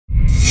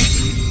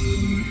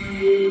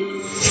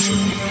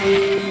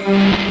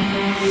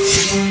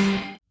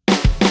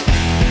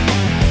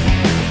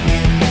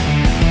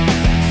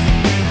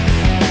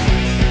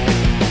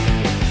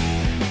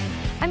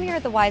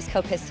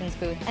Wiseco Pistons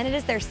booth, and it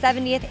is their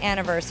 70th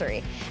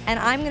anniversary. And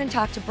I'm going to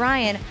talk to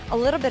Brian a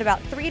little bit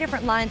about 3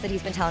 different lines that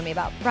he's been telling me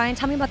about. Brian,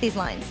 tell me about these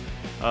lines.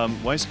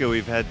 Wiseco,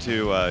 we've had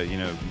to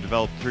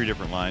develop 3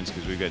 different lines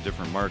because we've got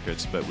different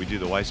markets, but we do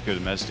the Wiseco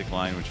domestic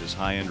line, which is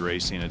high-end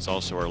racing. It's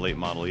also our late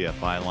model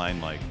EFI line,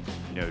 like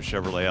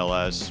Chevrolet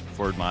LS,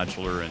 Ford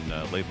Modular,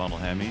 and late model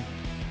Hemi.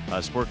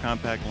 Sport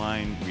compact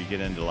line, we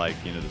get into the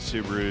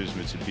Subarus,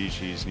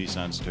 Mitsubishis,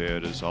 Nissans,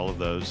 Toyotas, all of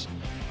those.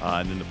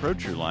 And then the Pro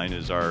Tru line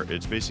is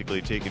it's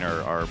basically taking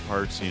our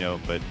parts,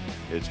 but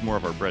it's more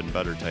of our bread and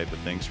butter type of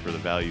things for the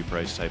value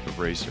price type of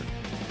racer.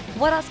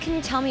 What else can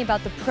you tell me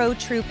about the Pro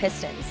Tru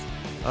Pistons?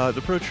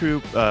 The Pro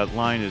Tru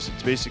line it's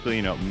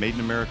basically made in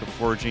America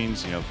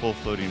forgings, full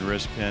floating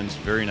wrist pins,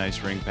 very nice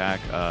ring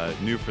pack.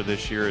 New for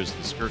this year is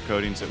the skirt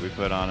coatings that we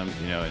put on them,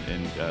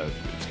 and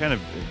it's kind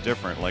of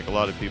different. Like a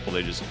lot of people,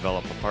 they just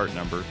develop a part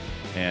number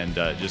and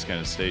it just kind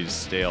of stays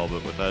stale.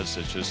 But with us,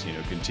 it's just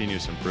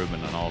continuous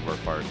improvement on all of our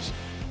parts.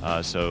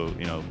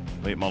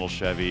 Late model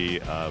Chevy,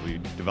 we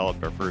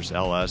developed our first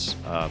LS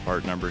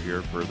part number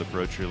here for the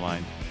Pro Tru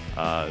line.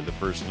 The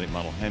first late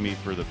model Hemi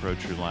for the Pro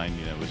Tru line,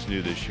 was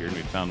new this year, and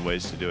we found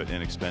ways to do it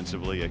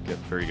inexpensively at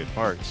very good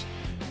parts.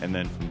 And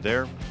then from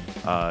there,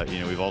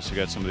 we've also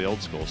got some of the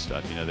old school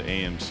stuff, the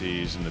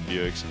AMCs and the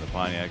Buicks and the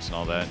Pontiacs and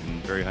all that,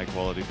 and very high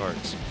quality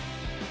parts.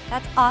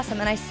 That's awesome,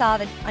 and I saw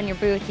that on your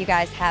booth you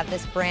guys have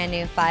this brand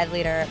new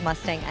 5-liter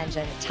Mustang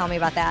engine. Tell me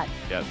about that.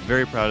 Yeah,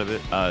 very proud of it.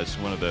 It's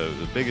one of the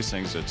biggest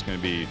things that's going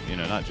to be,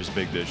 not just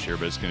big this year,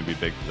 but it's going to be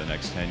big for the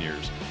next 10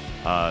 years.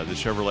 The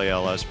Chevrolet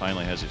LS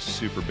finally has a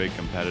super big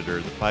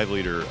competitor. The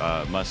 5-liter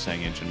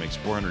Mustang engine makes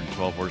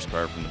 412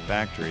 horsepower from the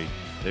factory.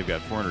 They've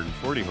got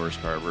 440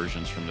 horsepower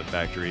versions from the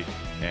factory,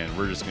 and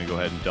we're just going to go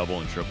ahead and double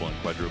and triple and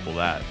quadruple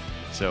that.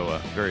 So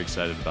very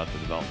excited about the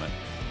development.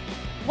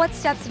 What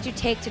steps did you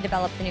take to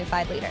develop the new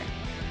 5-liter?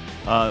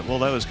 Well,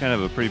 that was kind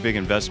of a pretty big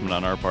investment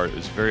on our part. It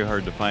was very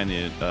hard to find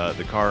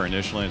the car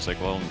initially. It's like,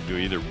 well, do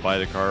we either buy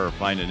the car or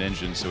find an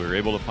engine? So we were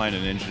able to find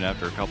an engine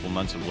after a couple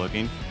months of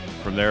looking.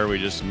 From there, we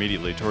just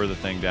immediately tore the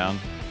thing down,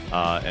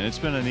 and it's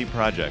been a neat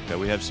project.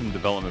 We have some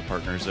development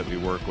partners that we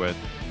work with,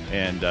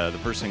 and the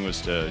first thing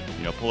was to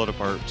pull it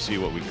apart, see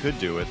what we could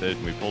do with it.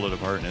 And we pulled it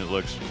apart, and it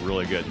looks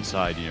really good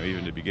inside,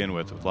 even to begin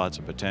with lots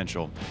of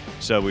potential.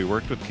 So we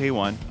worked with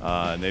K1,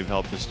 and they've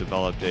helped us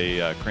develop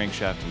a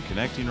crankshaft and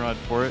connecting rod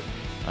for it.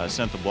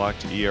 Sent the block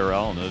to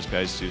ERL, and those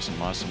guys do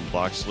some awesome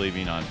block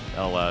sleeving on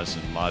LS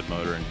and Mod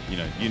Motor, and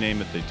you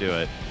name it, they do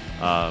it.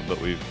 But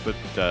we've put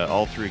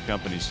all 3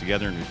 companies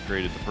together, and we've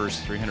created the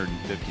first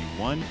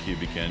 351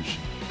 cubic inch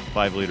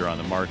 5-liter on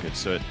the market.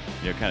 So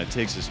it kind of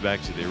takes us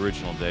back to the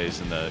original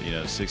days in the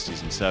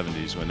 60s and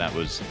 70s when that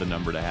was the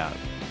number to have.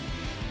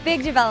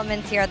 Big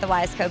developments here at the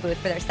Wiseco booth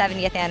for their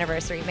 70th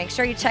anniversary. Make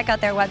sure you check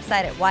out their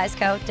website at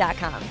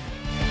wiseco.com.